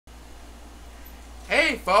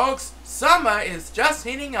Hey folks, summer is just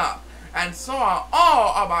heating up, and so are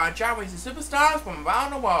all of our Chao Racing superstars from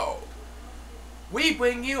around the world. We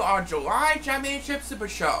bring you our July Championship Super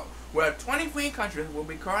Show, where 23 countries will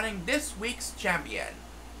be crowning this year's champion,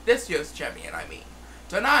 I mean.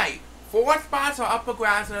 Tonight, 4 spots are up for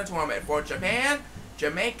grabs in the tournament for Japan,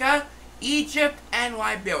 Jamaica, Egypt, and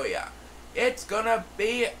Liberia. It's gonna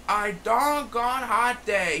be a doggone hot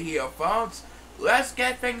day here, folks. Let's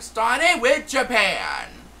get things started with Japan.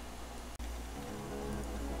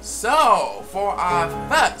 So, for our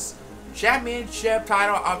first championship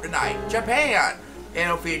title of the night, Japan,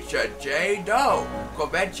 it'll feature J-Do,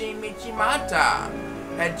 Kobechi Michimata,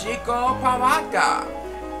 Hejiko Pawaka,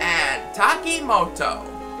 and Takimoto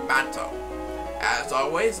Mato. As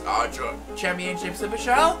always, our championship super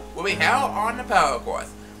show will be held on the Polo course.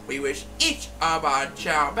 We wish each of our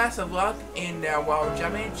Chao best of luck in their World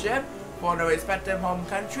Championship for their respective home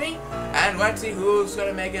country, and let's see who's going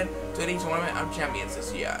to make it to the Tournament of Champions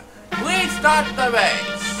this year. Please start the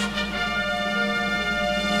race!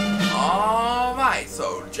 Alright,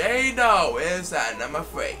 so J-Do is at number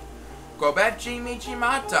 3. Kobechi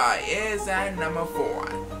Michimata is at number 4.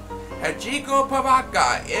 Hejiko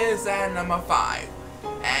Pawaka is at number 5.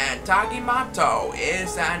 And Takimoto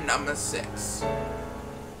is at number 6.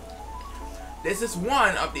 This is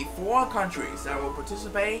one of the 4 countries that will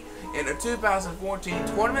participate in the 2014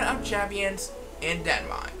 Tournament of Champions in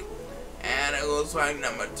Denmark. And it looks like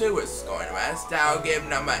number 2 is going to rest. That'll give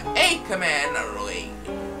number 8 command of the lead.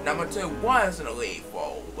 Number 2 was in the lead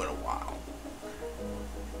for a little while.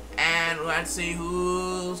 And let's see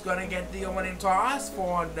who's going to get the winning toss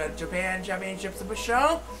for the Japan Championship Super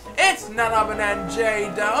Show. It's none other than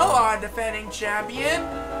J-Do, our defending champion.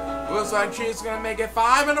 Looks like she's gonna make it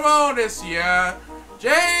 5 in a row this year.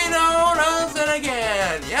 J-Do does it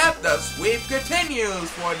again. Yep, the sweep continues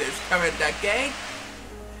for this current decade.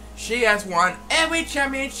 She has won every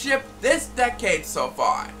championship this decade so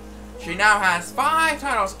far. She now has 5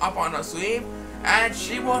 titles up on her sleeve, and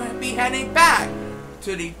she will be heading back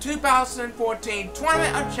to the 2014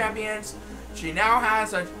 Tournament of Champions. She now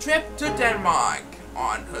has a trip to Denmark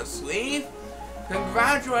on her sleeve.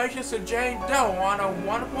 Congratulations to J-Do on a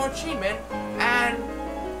wonderful achievement and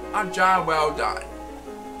a job well done.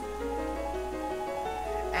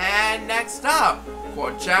 And next up,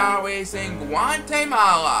 for Chao Racing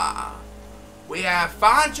Guatemala, we have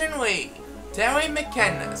Fajin Lee, Terry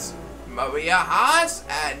McKinnis, Maria Haas,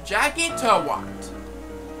 and Jackie Towat.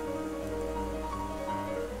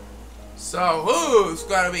 So who's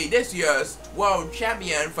gonna be this year's world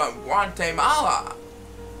champion from Guatemala?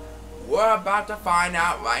 We're about to find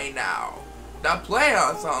out right now. The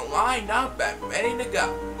players are lined up and ready to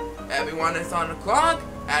go. Everyone is on the clock,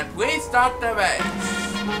 and please start the race.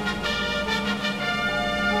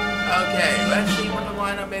 Okay, let's see what the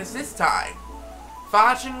lineup is this time.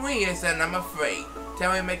 Fajin Lee is at number 3.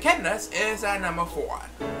 Terry McKinnis is at number 4.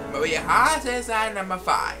 Maria Haas is at number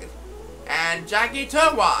 5. And Jackie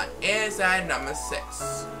Towat is at number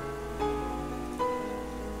 6.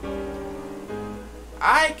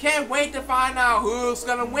 I can't wait to find out who's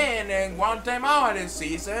gonna win in Guatemala this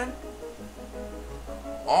season.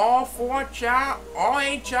 All 8 Chao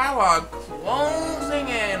are closing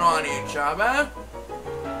in on each other.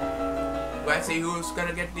 Let's see who's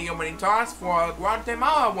gonna get the opening toss for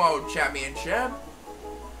Guatemala World Championship.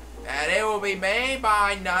 And it will be made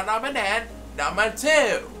by none other than number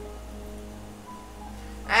 2.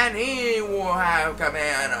 And he will have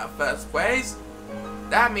command of first place.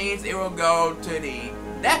 That means it will go to the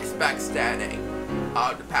next best standing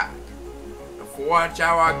of the pack. The 4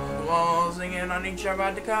 Chao are closing in on each other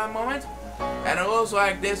at the current moment. And it looks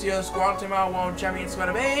like this year's Guatemala World Champion is going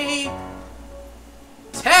to be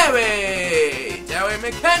Terry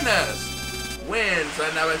McKinnis wins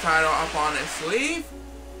another title up on his sleeve.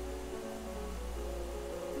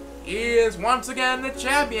 He is once again the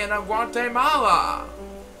champion of Guatemala.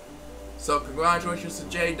 So congratulations to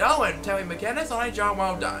J-Do and Terry McKinnis on a job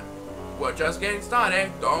well done. We're just getting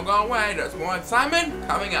started. Don't go away. There's more excitement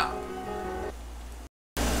coming up.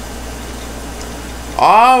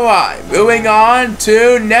 Alright, moving on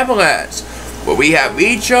to Netherlands, where we have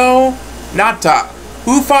Richo Nata,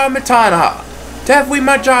 Hufa Matana, Tefwi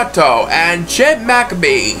Majato, and Chip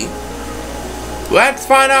Maccabee. Let's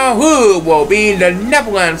find out who will be the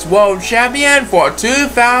Netherlands World Champion for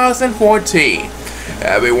 2014.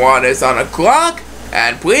 Everyone is on the clock,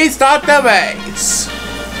 and please start the race.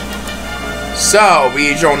 So,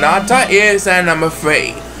 Richo Nata is at number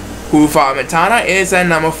 3. Hufa Matana is at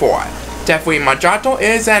number 4. Tefwi Majato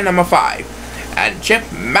is at number 5. And Chip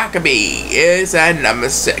Maccabee is at number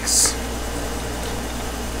 6.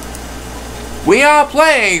 we are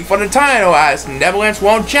playing for the title as Netherlands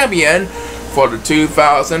World Champion for the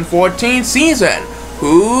 2014 season.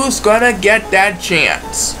 Who's gonna get that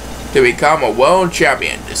chance to become a world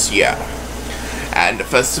champion this year? And the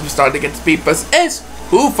first superstar to get to beat us is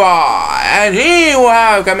Hoofa, and he will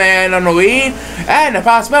have command on the lead and the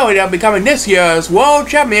possibility of becoming this year's world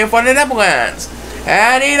champion for the Netherlands.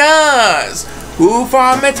 And he does!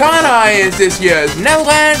 Hoofa Matana is this year's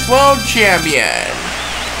Netherlands world champion.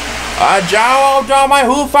 A job done by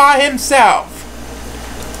Hoofa himself.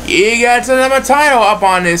 He gets another title up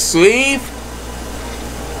on his sleeve.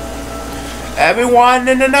 Everyone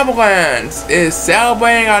in the Netherlands is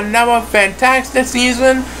celebrating another fantastic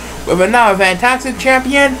season with another fantastic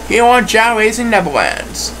champion here on Chao Racing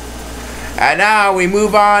Netherlands. And now we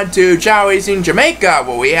move on to Chao Racing Jamaica,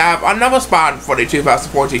 where we have another spot for the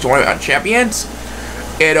 2014 Tournament Champions.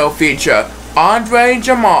 It'll feature Andre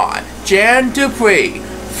Jamar, Jan Dupree,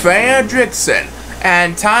 Freya Dixon,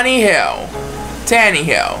 and Tanny Hill.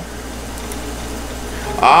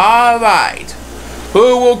 Alright.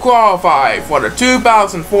 Who will qualify for the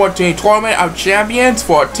 2014 Tournament of Champions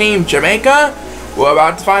for Team Jamaica? We're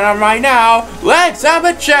about to find out right now. Let's have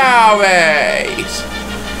a Chao race!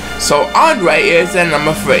 So Andre is at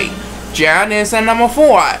number 3, Jan is at number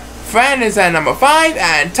 4, Fran is at number 5,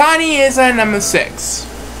 and Tiny is at number 6.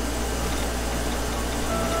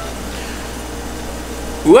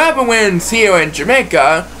 Whoever wins here in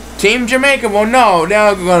Jamaica, Team Jamaica will know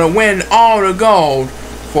they're going to win all the gold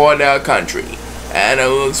for their country. And it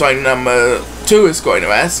looks like number 2 is going to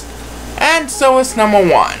rest, and so is number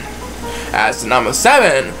 1. As number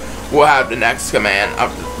 7 will have the next command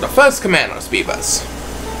of the first command of Speed Bus.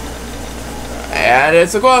 And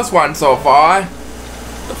it's a close one so far.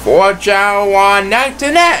 The 4 Chao are neck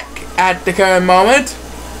to neck at the current moment.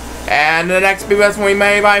 And the next Speed Bus will be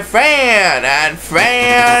made by Fran and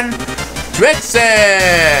Fran Dixon.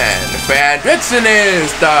 Fran Dixon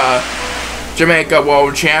is the Jamaica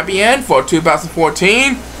World Champion for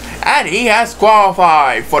 2014, and he has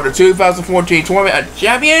qualified for the 2014 Tournament of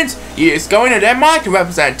Champions. He is going to Denmark to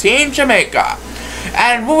represent Team Jamaica.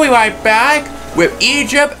 And we'll be right back with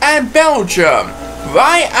Egypt and Belgium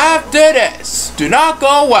right after this. Do not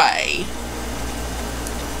go away.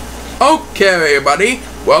 Okay everybody,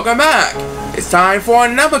 welcome back. It's time for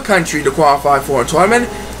another country to qualify for a tournament.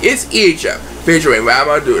 It's Egypt, featuring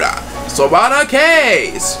Ramaduda, Sobata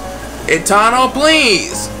Case, Itano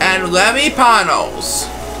Please, and Levy Panos.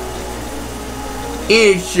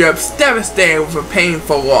 Egypt's devastated with a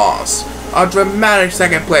painful loss. A dramatic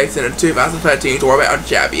second place in the 2013 Tournament of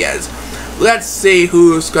Champions. Let's see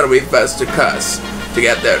who's gonna reverse the curse to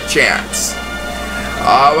get their chance.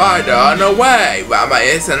 Alright, they're on the way. Rama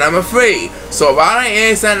is at number 3, Sorana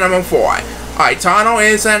is at number 4, Itano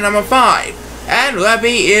is at number 5, and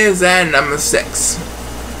Levy is at number 6.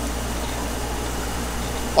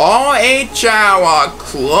 All 8 Chao are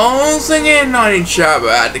closing in on each other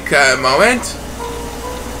at the current moment.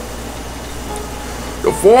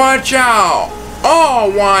 The 4 Chao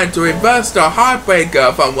all want to reverse the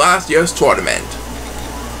heartbreaker from last year's tournament.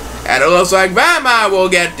 And it looks like Rama will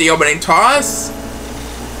get the opening toss.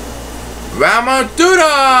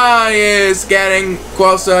 Ramaduda is getting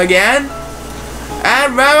closer again.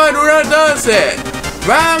 And Ramaduda does it.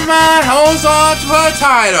 Rama holds on to her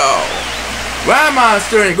title. Rama's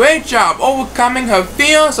doing a great job overcoming her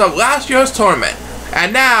fears of last year's tournament.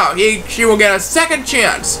 And now she will get a second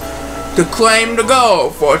chance to claim the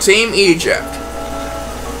gold for Team Egypt.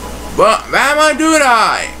 But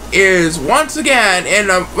Ramaduda is once again in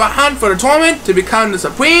the hunt for the tournament to become the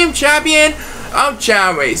Supreme Champion of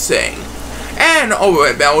Chao Racing. And over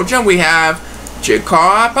in Belgium we have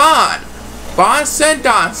Chikara Pan, Bonson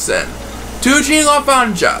Dawson, Tucci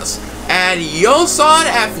Lavanjas, and Yosan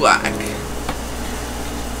Affleck.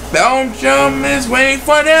 Belgium is waiting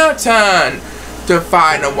for their turn to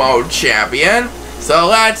find a world champion. So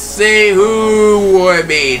let's see who will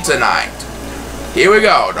be tonight. Here we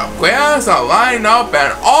go. The players are lined up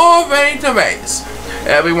and all ready to race.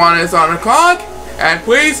 Everyone is on the clock, and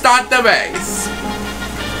please start the race.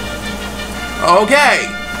 Okay,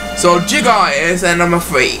 so Jigar is at number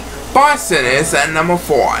 3, Boston is at number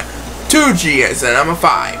 4, 2G is at number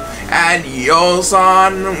 5, and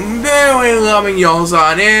Yosan, very loving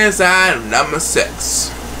Yosan, is at number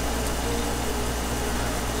 6.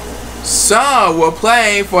 So, we're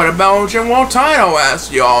playing for the Belgian World title,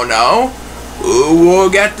 as you all know. Who will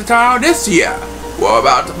get the title this year? We're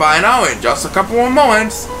about to find out in just a couple of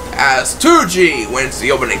moments, as 2G wins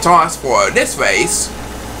the opening toss for this race.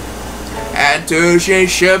 And 2G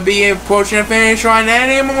should be approaching the finish line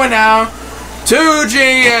any moment now.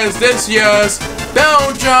 2G is this year's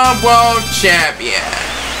Belgium World Champion.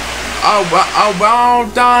 A well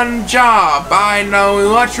done job by no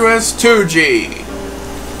illustrious 2G.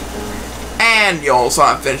 And you'll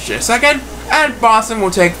also finish in second, and Boston will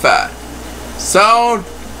take third. So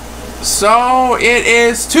it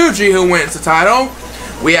is 2G who wins the title.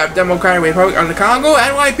 We have Democratic Republic of the Congo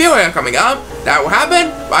and Liberia coming up. That will happen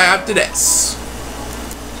right after this.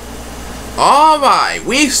 Alright,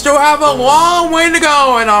 we still have a long way to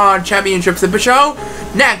go in our Championship Super Show.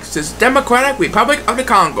 Next is Democratic Republic of the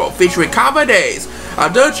Congo, featuring Kaba Days,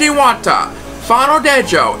 Adochi Wata, Fano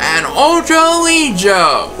Dejo, and Ojo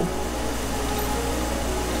Lijo.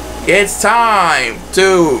 It's time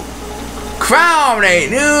to crown a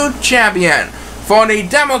new champion for the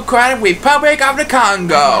Democratic Republic of the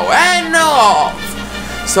Congo and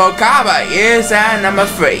North. So Kaba is at number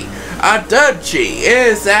 3. Adochi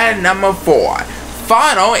is at number 4.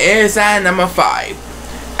 Fano is at number 5.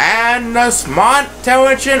 And the smart,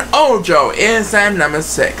 intelligent Ojo is at number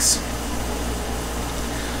 6.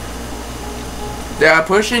 They are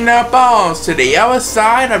pushing their balls to the other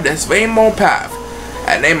side of this rainbow path,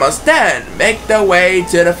 and they must then make their way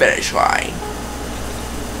to the finish line.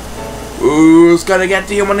 Who's gonna get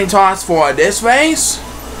the winning toss for this race?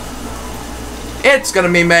 It's gonna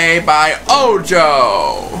be made by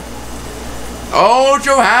Ojo.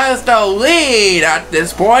 Ojo has the lead at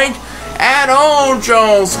this point, and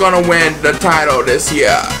Ojo's gonna win the title this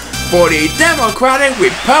year for the Democratic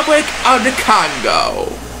Republic of the Congo.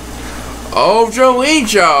 Ojo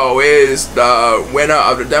Lijo is the winner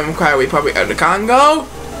of the Democratic Republic of the Congo.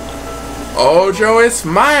 Ojo is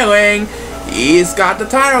smiling. He's got the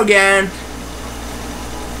title again.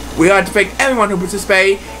 We like to thank everyone who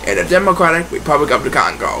participated in the Democratic Republic of the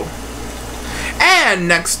Congo. And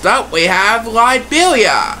next up we have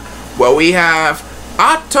Liberia, where we have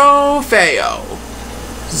Otto Feo,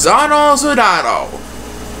 Zano Zudado,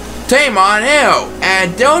 Tamon Hill,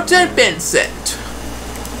 and Dilton Vincent.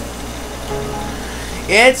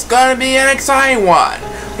 It's gonna be an exciting one.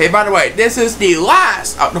 Hey, by the way, this is the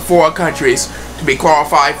last of the 4 countries to be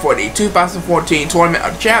qualified for the 2014 Tournament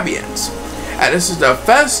of Champions. And this is the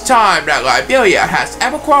first time that Liberia has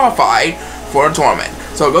ever qualified for a tournament.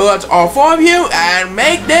 So good luck to all 4 of you and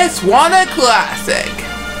make this one a classic.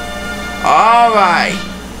 Alright,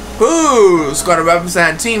 who's going to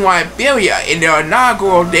represent Team Liberia in their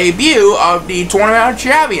inaugural debut of the Tournament of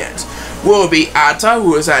Champions? Will it be Atta,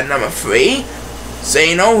 who is at number 3,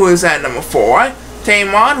 Zeno, who is at number 4,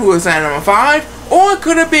 Tamon, who is at number 5, or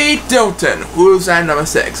could it be Dilton, who is at number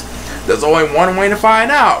 6? There's only one way to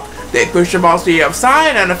find out. They push the balls to the other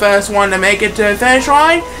side, and the first one to make it to the finish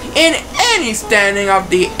line in any standing of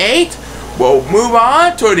the 8 will move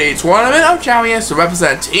on to the Tournament of Champions to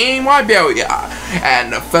represent Team Liberia.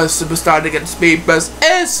 And the first superstar to get the speed boost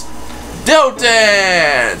is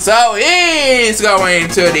Dilton. So he's going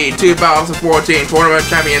to the 2014 Tournament of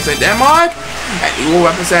Champions in Denmark, and he will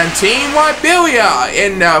represent Team Liberia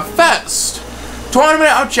in the first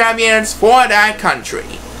Tournament of Champions for that country.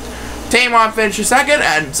 Tamon finishes second,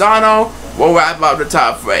 and Zano will wrap up the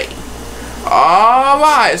top 3.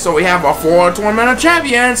 Alright, so we have our 4 Tournament of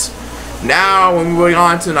Champions. Now we're moving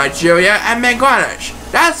on to Nigeria and Bangladesh.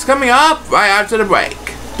 That's coming up right after the break.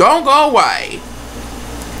 Don't go away.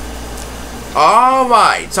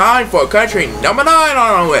 Alright, time for country number 9 on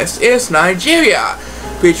our list is Nigeria,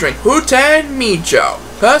 featuring Huten Mijo,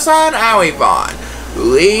 Hassan Alivan,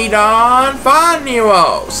 Leadon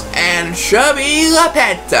Faniros, and Shubi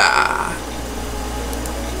Lapeta.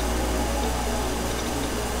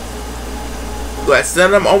 Let's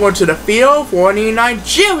send them over to the field for the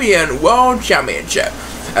Nigerian World Championship.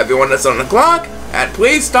 Everyone that's on the clock, and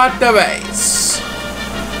please start the race.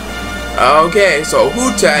 Okay, so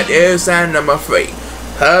Huten is at number 3.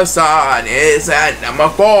 Hassan is at number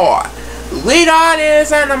 4. Leadon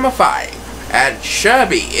is at number 5. And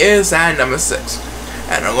Shubi is at number 6.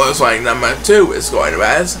 And it looks like number 2 is going to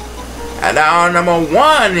rest. And now number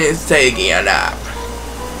 1 is taking a nap.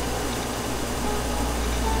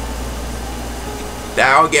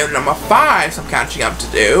 That'll give number 5 some catching up to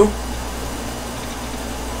do.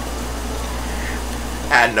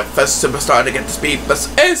 And the first superstar to get the speed boost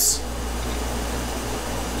is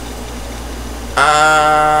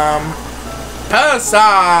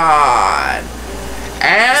Hassan.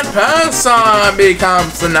 And Hassan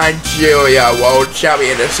becomes the Nigeria World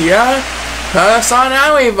Champion this year. Hassan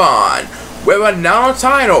Alivan with another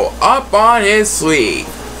title up on his sleeve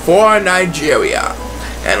for Nigeria.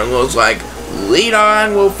 And it looks like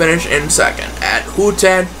Leadon will finish in second, and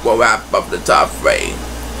Huten will wrap up the top 3.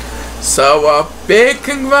 So a big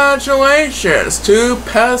congratulations to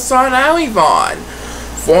Hassan Alivan,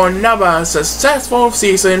 for another successful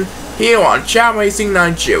season here on Chao Racing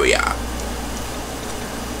Nigeria.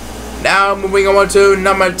 Now moving on to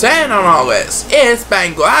number 10 on our list is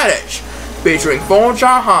Bangladesh, featuring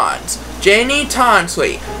Folja Hans, Janie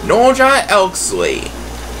Tonsley, Norja Elksley,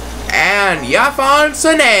 and Yafan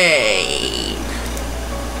Sane.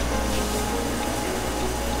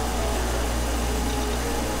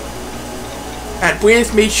 And please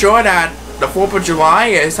be sure that the 4th of July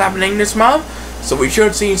is happening this month, so we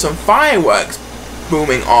should see some fireworks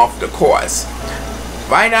booming off the course.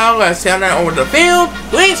 Right now, let's turn it over to the field.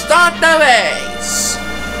 Please start the race.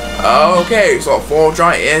 Okay, so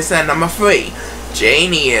Folja is at number 3,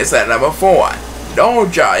 Janie is at number 4,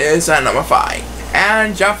 Norja is at number 5,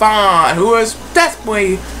 and Jafan, who is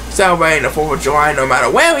desperately celebrating the 4th of July no matter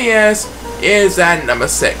where he is at number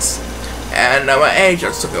 6. And number 8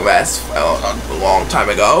 just took a rest a long time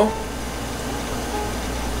ago.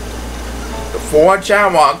 The 4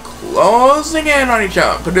 Jawa closing in on each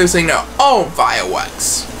other, producing their own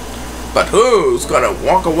fireworks. But who's gonna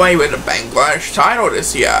walk away with the Bangladesh title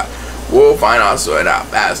this year? We'll find out soon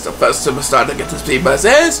enough, as the first superstar to get the speed bus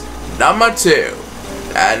is number 2.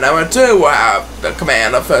 And number 2 will have the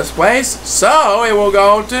command of first place, so it will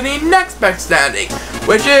go to the next best standing,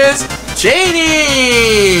 which is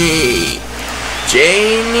Janie!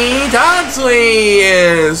 Janie Tonsley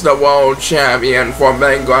is the world champion for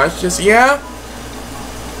Bangladesh this year.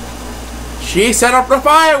 She set up the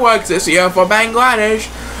fireworks this year for Bangladesh,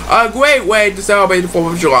 a great way to celebrate the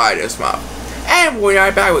 4th of July this month. And we'll be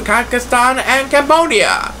right back with Kazakhstan and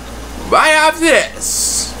Cambodia right after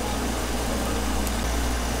this.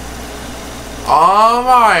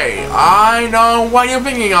 Alright, I know what you're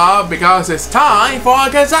thinking of, because it's time for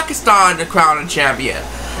Kazakhstan to crown a champion.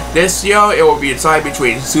 This year it will be decided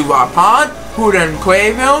between Suvapan, Hudan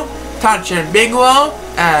Quayville, Tachin Bigelow,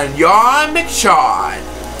 and Yarn McShawn.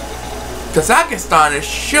 Kazakhstan is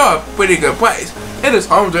sure a pretty good place. It is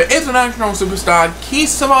home to international superstar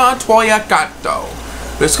Kisava Toyakato,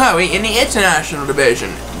 who is currently in the international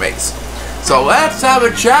division race. So let's have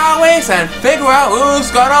a Chao race and figure out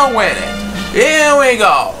who's gonna win it. Here we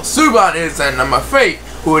go. Suban is at number 3,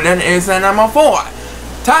 Hudan is at number 4,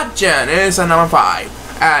 Tachin is at number 5,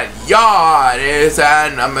 and Yard is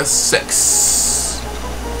at number 6.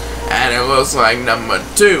 And it looks like number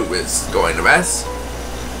 2 is going to rest.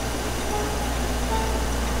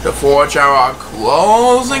 The 4 Chao are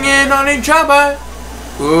closing in on each other.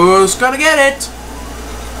 Who's gonna get it?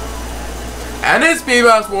 And this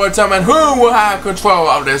B-Bus will determine who will have control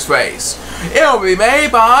of this race. It will be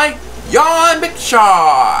made by Yarn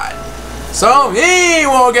McShawn. So he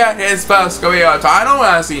will get his first career title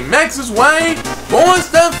as he makes his way towards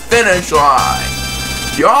the finish line.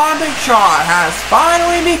 Yarn McShawn has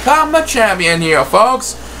finally become a champion here,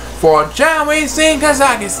 folks, for Chao Racing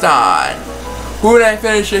Kazakhstan. Who then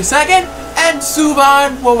finishes second, and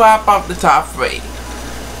Suban will wrap up the top 3.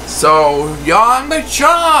 So Yarn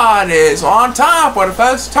McShawn is on top for the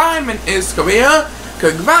first time in his career.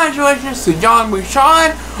 Congratulations to Yarn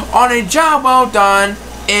McShawn on a job well done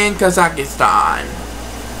in Kazakhstan.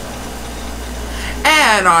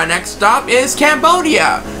 And our next stop is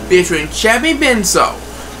Cambodia, featuring Chevy Binso,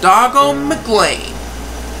 Dargo McLean,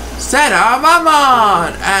 Seda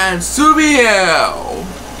Rahman, and Subiel.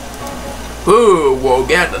 Who will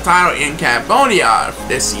get the title in Cambodia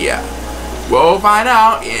this year? We'll find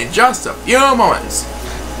out in just a few moments.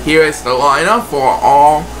 Here is the lineup for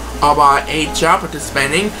all of our 8 Chao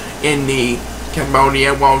participating in the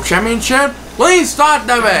Cambodia World Championship. Please start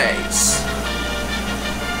the race.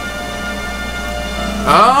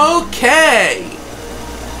 Okay.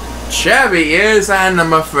 Chevy is at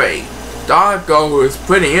number 3. Dargo, who is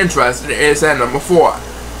pretty interested, is at number 4.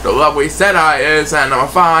 The lovely Seda is at number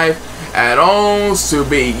 5. And also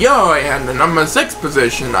be Yoi in the number 6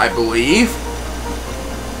 position, I believe.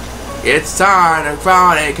 It's time to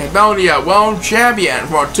crown a Cambodia World Champion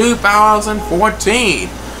for 2014.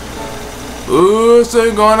 Who's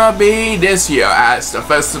it gonna be this year? As the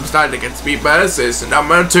first superstar to get speed bus is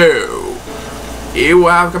number 2. He will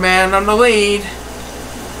have command on the lead.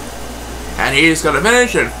 And he's gonna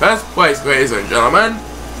finish in first place, ladies and gentlemen.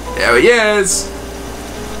 There he is.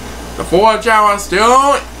 The 4 Chao are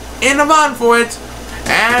still in the run for it,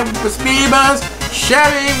 and for speed bus,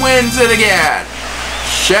 Chevy wins it again.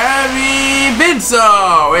 Chevy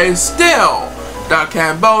Binso is still the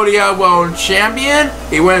Cambodia World Champion.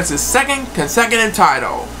 He wins his 2nd consecutive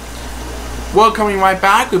title. We're coming right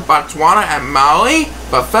back with Botswana and Mali,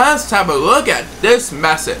 but first have a look at this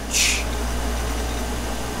message.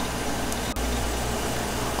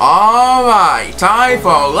 Alright, time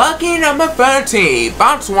for lucky number 13,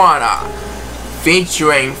 Botswana.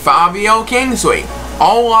 featuring Fabio Kingsley,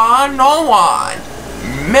 Olan Nolan,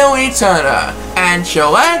 Millie Turner, and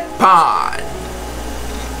Gillette Pond.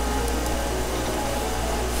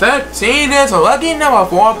 13 is lucky number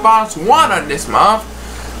 4 Botswana this month.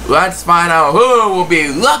 Let's find out who will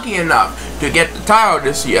be lucky enough to get the title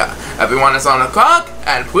this year. Everyone is on the clock,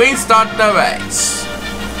 and please start the race.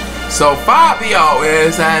 So Fabio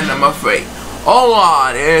is at number 3,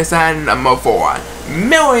 Olan is at number 4,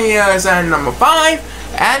 Millie is at number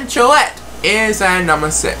 5, and Gillette is at number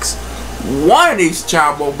 6. One of these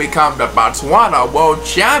child will become the Botswana World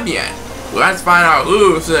Champion. Let's find out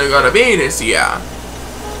who's going to be this year.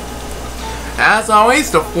 As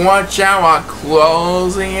always, the 4 child are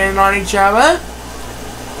closing in on each other.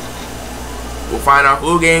 We'll find out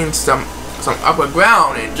who gains some upper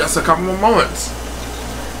ground in just a couple of moments.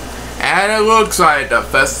 And it looks like the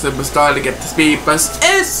first superstar to get the speed boost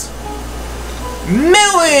is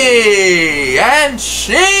Millie! And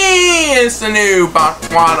she is the new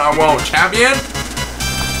Botswana World Champion.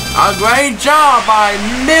 A great job by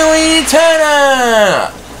Millie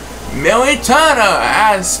Turner! Millie Turner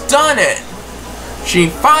has done it! She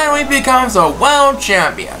finally becomes a world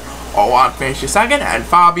champion. Olan finishes second and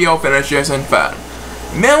Fabio finishes in third.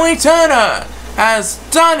 Millie Turner has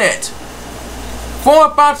done it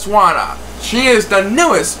for Botswana. She is the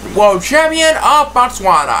newest world champion of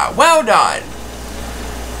Botswana. Well done.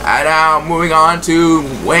 And now moving on to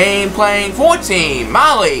Wayne playing 14,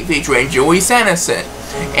 Mali, featuring Julie Sanderson,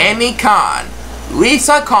 Amy Khan,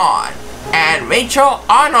 Lisa Khan, and Rachel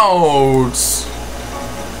Arnolds.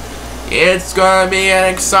 It's gonna be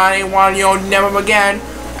an exciting one you'll never forget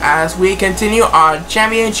as we continue our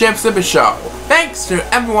Championship Super Show. Thanks to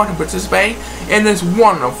everyone who participated in this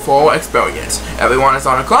wonderful experience. Everyone is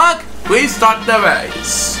on the clock. Please start the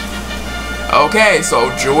race. Okay,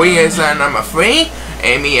 so Julie is at number 3,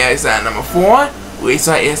 Amy is at number 4,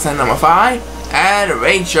 Lisa is at number 5, and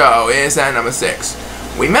Rachel is at number 6.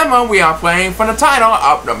 Remember, we are playing for the title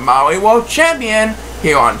of the Maui World Champion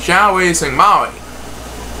here on Chao Racing Maui.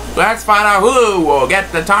 Let's find out who will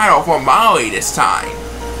get the title for Maui this time.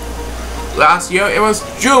 Last year it was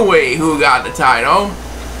Julie who got the title.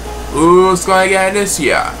 Who's going to get it this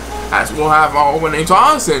year? As we'll have our opening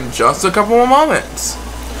toss in just a couple of moments.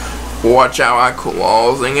 4 Chao are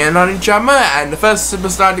closing in on each other, and the first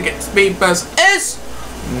superstar to get the speed boost is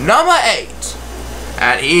number 8.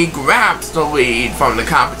 And he grabs the lead from the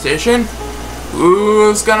competition.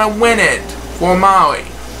 Who's gonna win it for Maui?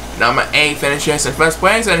 Number 8 finishes in first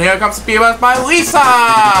place, and here comes the speed boost by Lisa!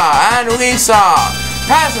 And Lisa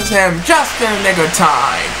passes him just in the nick of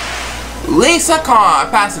time. Lisa Khan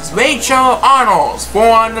passes Rachel Arnolds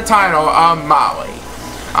for the title of Maui.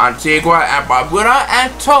 Antigua and Barbuda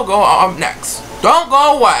and Togo are up next. Don't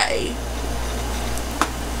go away!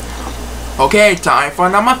 Okay, time for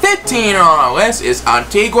number 15 on our list is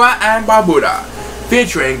Antigua and Barbuda,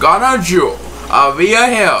 featuring Ghana Jewel, Avia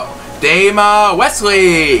Hill, Dama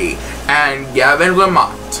Wesley, and Gavin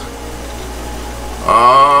Lamont.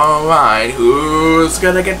 Alright, who's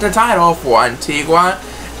gonna get the title for Antigua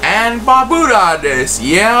and Barbuda this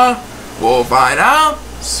year? We'll find out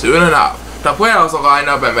soon enough. The players are lined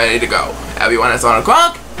up and ready to go. Everyone is on the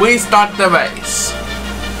clock. Please start the race.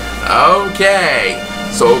 Okay,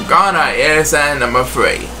 so Ghana is at number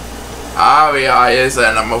 3. Aria is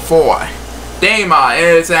at number 4. Dama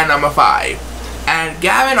is at number 5. And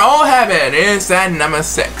Gavin O'Heaven is at number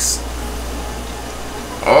 6.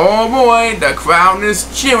 Oh boy, the crowd is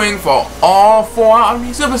cheering for all 4 of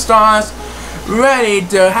these superstars, ready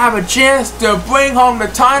to have a chance to bring home the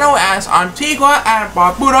title as Antigua and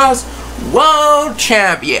Barbuda's World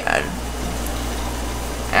Champion.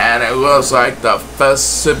 And it looks like the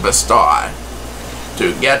first superstar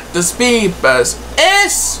to get the speed boost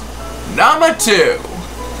is number 2.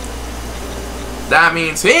 That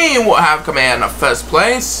means he will have command of first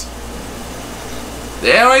place.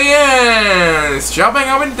 There he is, jumping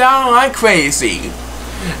up and down like crazy.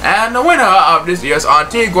 And the winner of this year's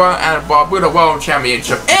Antigua and Barbuda World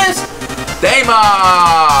Championship is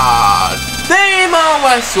Dama! Dama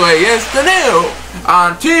Wesley is the new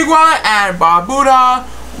Antigua and Barbuda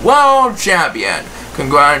World Champion.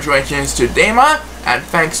 Congratulations to Dama, and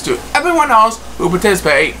thanks to everyone else who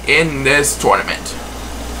participated in this tournament.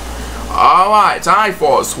 Alright, time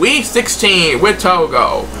for Sweet 16 with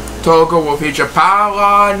Togo. Togo will feature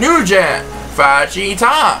Paula Nugent,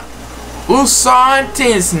 Fajita, Usan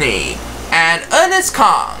Disney, and Ernest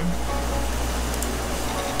Kong.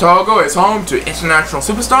 Togo is home to international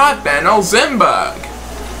superstar Benno Zimberg.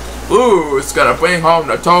 Who's gonna bring home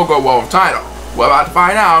the Togo World title? We're about to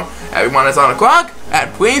find out. Everyone is on the clock,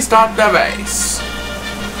 and please start the race.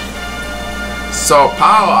 So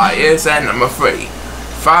Paula is at number 3.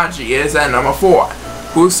 Faji is at number 4.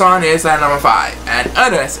 Busan is at number 5. And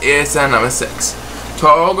Others is at number 6.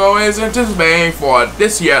 Togo is anticipating for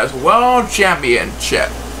this year's World Championship.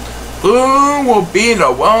 Who will be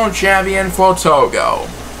the World Champion for Togo?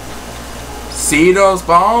 See those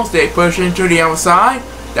balls they push into the outside?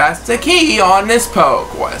 That's the key on this pole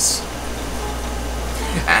course.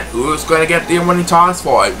 And who's going to get the winning toss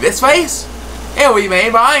for this race? It will be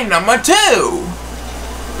made by number 2.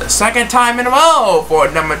 The second time in a row for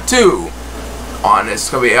number 2 on his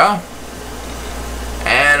career.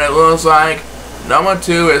 And it looks like number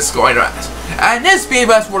 2 is going to rest. And this speed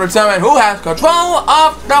bus will determine who has control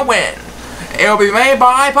of the win. It will be made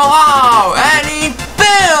by Palau, and he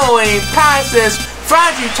barely passes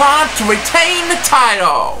Fragiton to retain the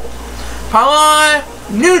title. Palau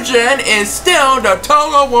Nugent is still the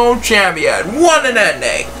Togo World Champion. What an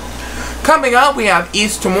ending. Coming up, we have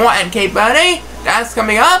East Timor and Cape Verde. That's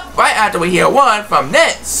coming up right after we hear one from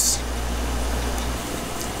this.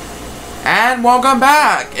 And welcome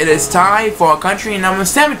back. It is time for country number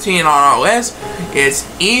 17 on our list. It's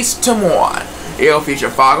East Timor. It will feature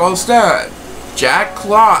Fargo Sturd, Jack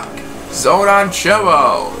Clark, Zodan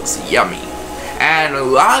Churros, yummy, and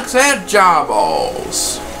Loxet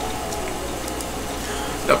Jobbles.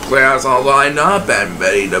 The players are lined up and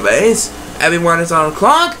ready to race. Everyone is on the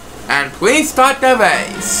clock, and please start the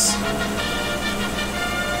race.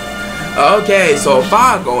 Okay, so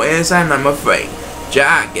Fargo is at number 3.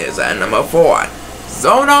 Jack is at number 4.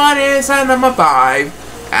 Zodan is at number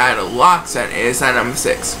 5. And Loxet is at number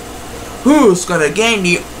 6. Who's gonna gain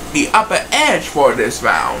the upper edge for this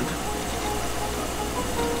round?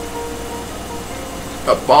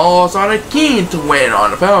 The balls are the key to win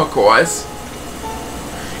on the pole course.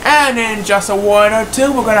 And in just a word or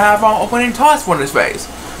two, we're gonna have our opening toss for this race.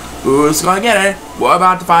 Who's gonna get it? We're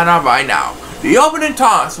about to find out right now. The opening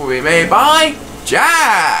toss will be made by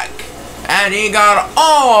Jack. And he got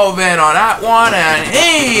all of it on that one, and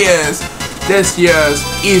he is this year's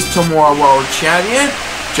East Timor World Champion.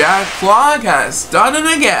 Jack Clark has done it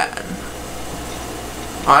again.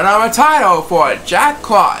 Another title for Jack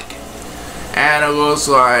Clark. And it looks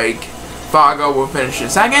like Fargo will finish in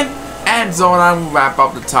second, and Zodan will wrap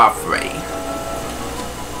up the top 3.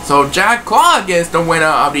 So Jack Clark is the winner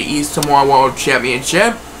of the East Timor World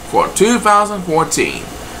Championship for 2014.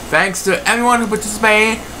 Thanks to everyone who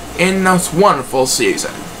participated in this wonderful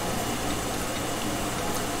season.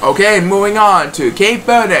 Okay, moving on to Cape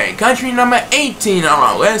Verde, country number 18 on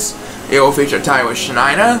our list. It will feature Tyler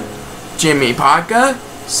Schneider, Jimmy Parker,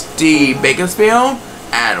 Steve Bakersfield,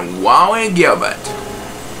 and Wally Gilbert.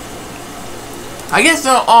 I guess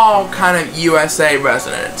they're all kind of USA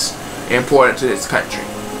residents imported to this country.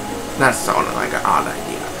 That sounded like an odd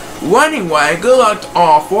idea. Well, anyway, good luck to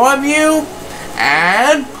all 4 of you,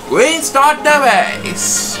 and please start the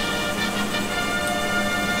race.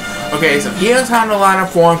 Okay, so here's how the lineup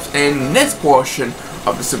forms in this portion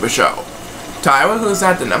of the Super Show. Tyler, who's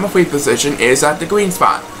at the number 3 position, is at the green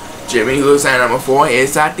spot. Jimmy, who's at number 4,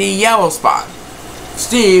 is at the yellow spot.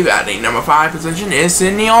 Steve, at the number 5 position, is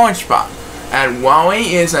in the orange spot. And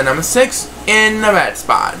Wally is at number 6 in the red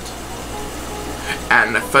spot.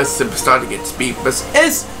 And the first superstar to get speed boost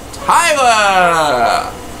is Tyler!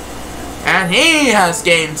 And he has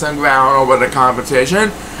gained some ground over the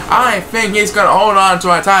competition. I think he's gonna hold on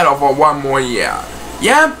to a title for 1 more year.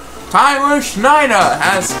 Yep, Tyler Schneider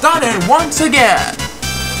has done it once again.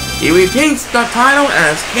 He repeats the title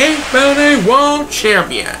as Cape Verde World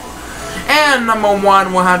Champion. And number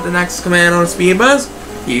 1 will have the next command on the speed bus.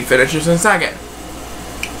 He finishes in second.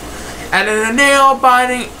 And in a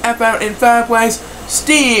nail-biting effort in third place,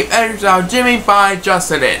 Steve edges out Jimmy by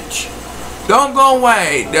just an inch. Don't go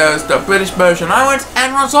away, there's the British Virgin Islands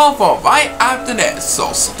and Rosolfo right after this,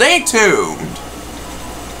 so stay tuned.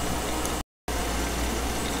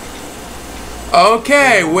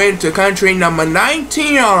 Okay, we're into country number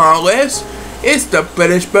 19 on our list. It's the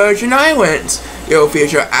British Virgin Islands. It will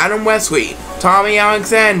feature Adam Wesley, Tommy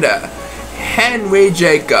Alexander, Henry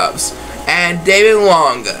Jacobs, and David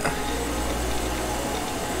Longer.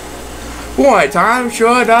 Boy, time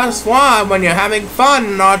sure does fly when you're having fun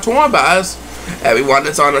in our tour bus. Everyone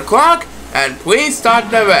is on the clock, and please start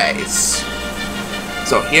the race.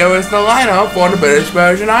 So here is the lineup for the British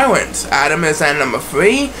Virgin Islands. Adam is at number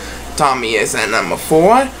 3, Tommy is at number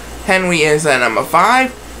 4, Henry is at number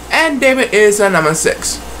 5, and David is at number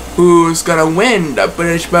 6. Who's gonna win the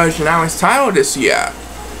British Virgin Islands title this year?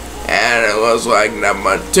 And it looks like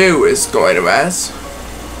number 2 is going to rest.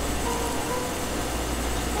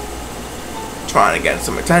 Trying to get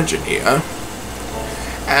some attention here.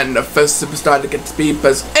 And the first superstar to get speed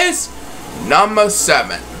boost is number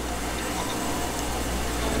 7.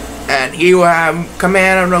 And he will have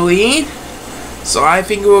command of the lead. So I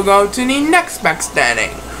think we'll go to the next back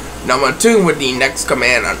standing. Number 2 with the next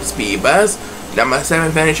command on the speed bus. Number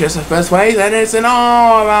 7 finishes in first place, and it's an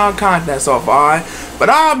all-around contest so far. But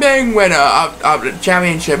our big winner of the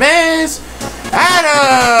championship is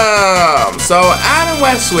Adam! So Adam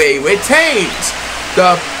Wesley retains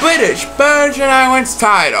the British Virgin Islands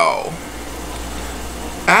title.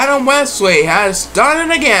 Adam Wesley has done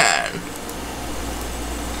it again.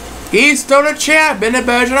 He's still the champ in the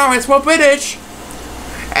Virgin Islands for British.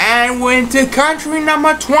 And went to country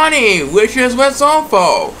number 20, which is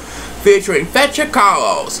Lesotho, featuring Fetcher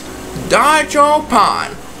Carlos, Darjo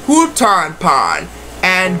Pan, Hutan Pan,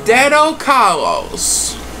 and Dedo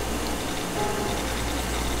Carlos.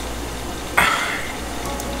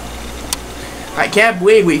 I can't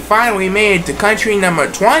believe we finally made it to country number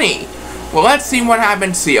 20. Well, let's see what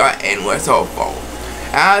happens here in Lesotho.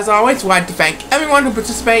 As always, I'd like to thank everyone who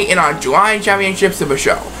participated in our July Championship Super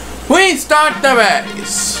Show. Please start the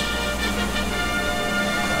race!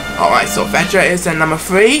 Alright, so Fetcher is at number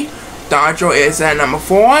 3, Darjo is at number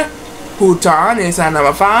 4, Hutan is at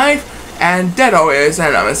number 5, and Dedo is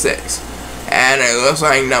at number 6. And it looks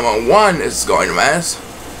like number 1 is going to mess.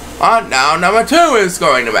 Oh, now number 2 is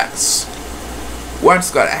going to mess.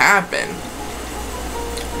 What's gonna happen?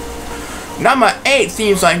 Number 8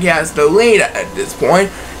 seems like he has the lead at this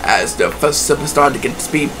point, as the first superstar to get the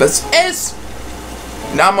speed bus is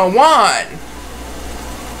number 1.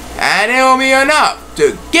 And it will be enough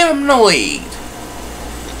to give him the lead.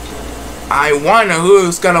 I wonder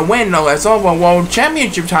who's gonna win the Lesotho World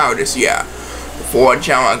Championship title this year. The 4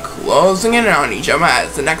 gentlemen closing in on each other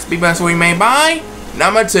as the next speed bus will be made by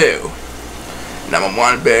number 2. Number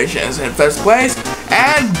 1 British is in first place,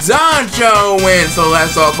 and Darjo wins the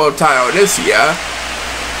Lesotho title this year.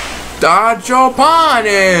 Darjo Pan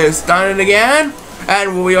is done it again,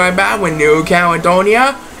 and we'll be right back with New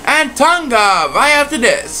Caledonia and Tonga right after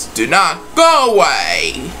this. Do not go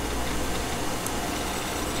away.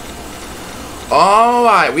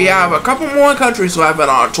 Alright, we have a couple more countries left on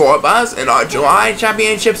our tour bus in our July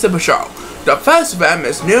Championship Super Show. The first of them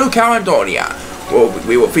is New Caledonia.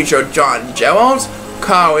 We will feature John Gerald,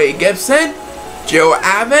 Carly Gibson, Joe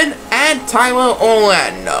Avon, and Tyler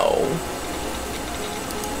Orlando.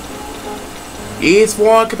 These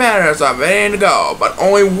 4 competitors are ready to go, but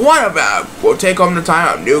only one of them will take home the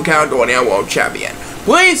title of New Caledonia World Champion.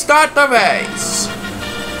 Please start the race!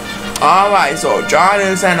 Alright, so John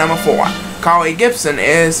is at number 4. Carly Gibson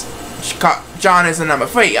is... John is at number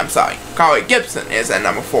 3, I'm sorry. Carly Gibson is at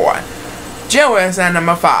number 4. Jill is at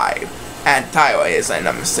number 5. And Tyler is at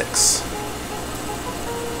number 6.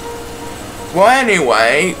 Well,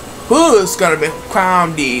 anyway, who's gonna be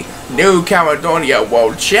crowned the New Caledonia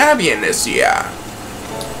World Champion this year?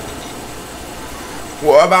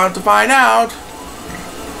 We're about to find out.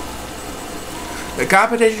 The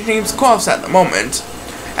competition seems close at the moment,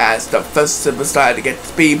 as the first superstar to get the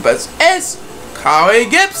speed bus is Carly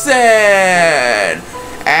Gibson,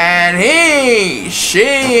 and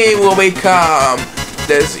she will become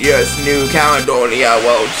this year's New Caledonia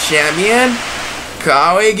World Champion.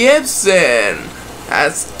 Carly Gibson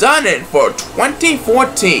has done it for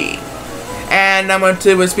 2014. And number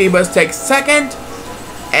 2 is Speed Bus takes 2nd.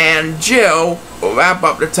 And Jill will wrap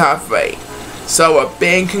up the top 3. So a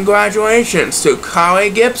big congratulations to Carly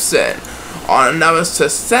Gibson on another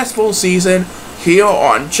successful season here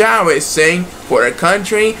on Chao Racing for the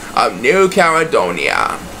country of New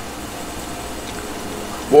Caledonia.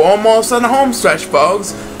 We're almost on the home stretch,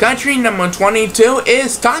 folks. Country number 22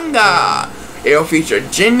 is Tonga. It'll feature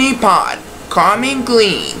Ginny Pod, Carmen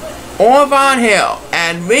Glean, Orvan Hill,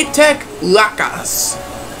 and Ritek Lakas.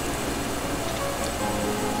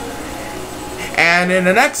 And in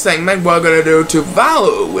the next segment, we're going to do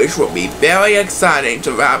Tuvalu, which will be very exciting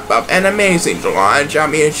to wrap up an amazing July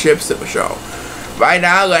Championship Super Show. Right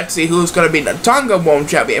now, let's see who's going to be the Tonga World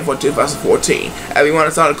Champion for 2014. Everyone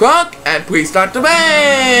is on the clock, and please start the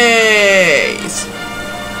race!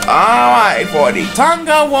 Alright, for the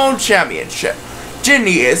Tonga World Championship,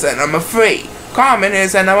 Ginny is at number 3, Carmen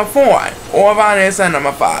is at number 4, Orvan is at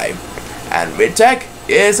number 5, and Ritek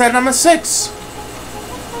is at number 6.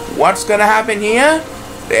 What's going to happen here?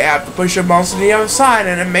 They have to push the balls to the other side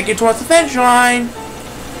and then make it towards the finish line.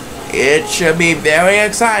 It should be very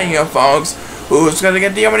exciting here, folks. Who's going to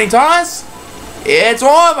get the opening toss? It's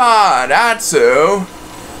Orvan, that's who.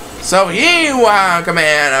 So he will have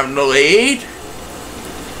command of the lead.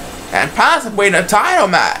 And possibly the title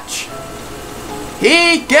match.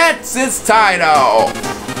 He gets his title.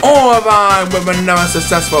 Orvan with another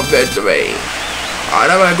successful victory.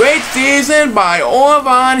 Another great season by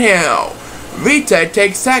Orvan Hill. Rita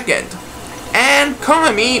takes second. And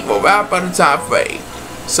Kami will wrap up the top 3.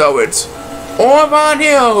 So it's Orvan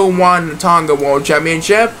Hill who won the Tonga World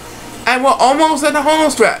Championship. And we're almost at the home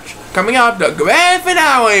stretch. Coming up, the grand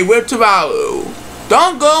finale with Tuvalu.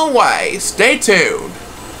 Don't go away. Stay tuned.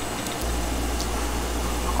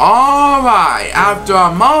 Alright, after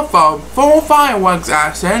a month of full fireworks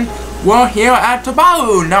action, we're here at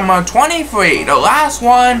Tuvalu number 23, the last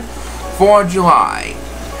one for July.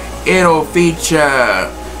 It'll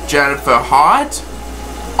feature Jennifer Hart,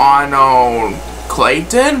 Arnold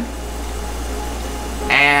Clayton,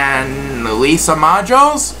 and Lisa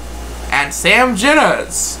Majos, and Sam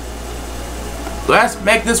Jinners. Let's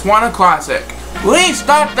make this one a classic. Please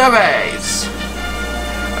start the race.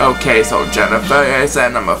 Okay, so Jennifer is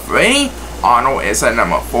at number 3, Arnold is at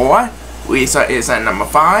number 4, Lisa is at number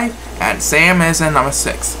 5, and Sam is at number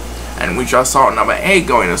 6. And we just saw number 8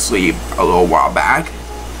 going to sleep a little while back.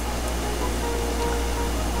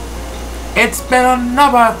 It's been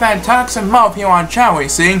another fantastic month here on Chao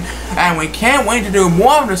Racing, and we can't wait to do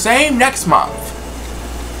more of the same next month.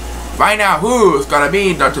 Right now, who's gonna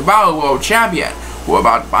be the Tuvalu World Champion? We're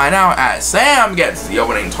about to find out as Sam gets the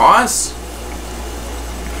opening toss.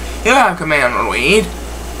 He'll have command on the lead.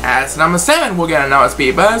 As number 7 will get another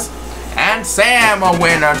speed buzz. And Sam will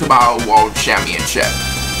win the Tuvalu World Championship.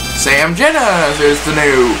 Sam Jinners is the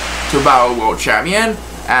new Tuvalu World Champion,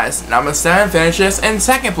 as number 7 finishes in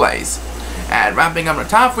 2nd place. And wrapping up the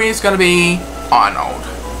top 3 is going to be Arnold.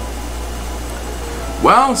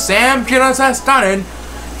 Well, Sam Jinners has started.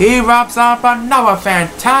 He wraps up another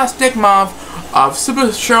fantastic month of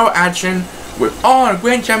Super Show action with all the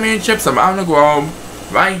great championships around the globe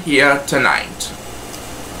right here tonight.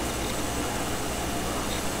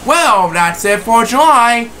 Well, that's it for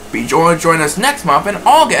July. Be sure to join us next month in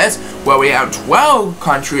August, where we have 12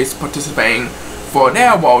 countries participating for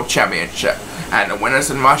their World Championship, and the winners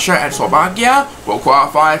in Russia and Slovakia will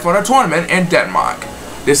qualify for the tournament in Denmark.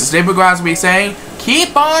 This is David Grasby saying,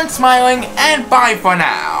 keep on smiling and bye for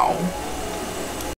now.